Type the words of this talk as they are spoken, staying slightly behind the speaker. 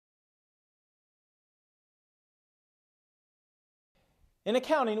In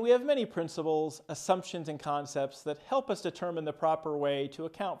accounting, we have many principles, assumptions, and concepts that help us determine the proper way to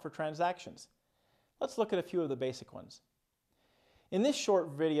account for transactions. Let's look at a few of the basic ones. In this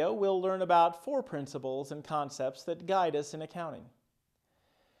short video, we'll learn about 4 principles and concepts that guide us in accounting.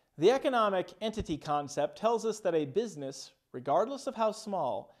 The economic entity concept tells us that a business, regardless of how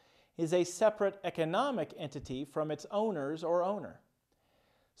small, is a separate economic entity from its owners or owner.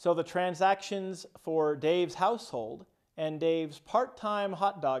 So the transactions for Dave's household and Dave's part-time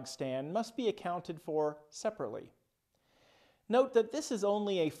hot dog stand must be accounted for separately. Note that this is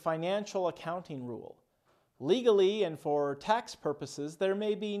only a financial accounting rule. Legally and for tax purposes, there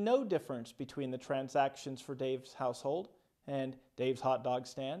may be no difference between the transactions for Dave's household and Dave's hot dog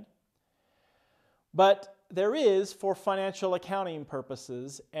stand. But there is for financial accounting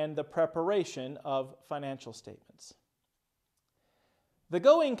purposes and the preparation of financial statements. The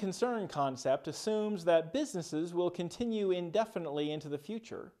going concern concept assumes that businesses will continue indefinitely into the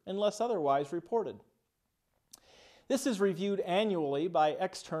future unless otherwise reported. This is reviewed annually by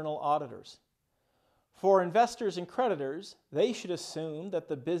external auditors. For investors and creditors, they should assume that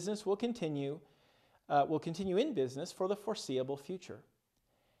the business will continue in business for the foreseeable future.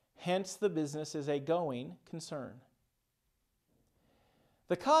 Hence, the business is a going concern.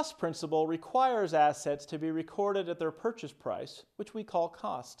 The cost principle requires assets to be recorded at their purchase price, which we call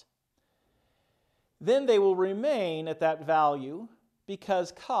cost. Then they will remain at that value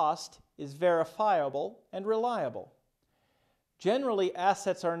because cost is verifiable and reliable. Generally,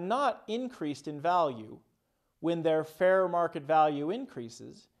 assets are not increased in value when their fair market value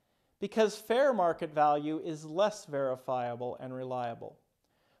increases because fair market value is less verifiable and reliable.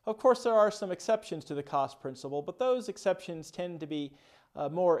 Of course, there are some exceptions to the cost principle, but those exceptions tend to be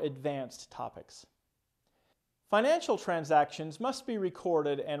more advanced topics. Financial transactions must be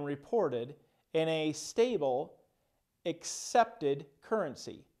recorded and reported in a stable, accepted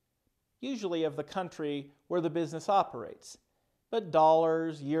currency, usually of the country where the business operates. But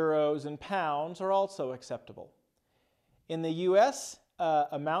dollars, euros, and pounds are also acceptable. In the U.S.,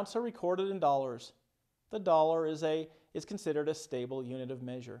 amounts are recorded in dollars. The dollar is considered a stable unit of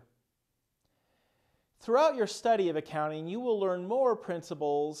measure. Throughout your study of accounting, you will learn more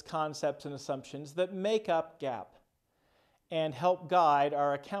principles, concepts, and assumptions that make up GAAP and help guide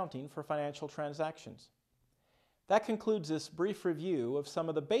our accounting for financial transactions. That concludes this brief review of some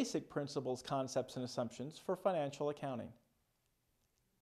of the basic principles, concepts, and assumptions for financial accounting.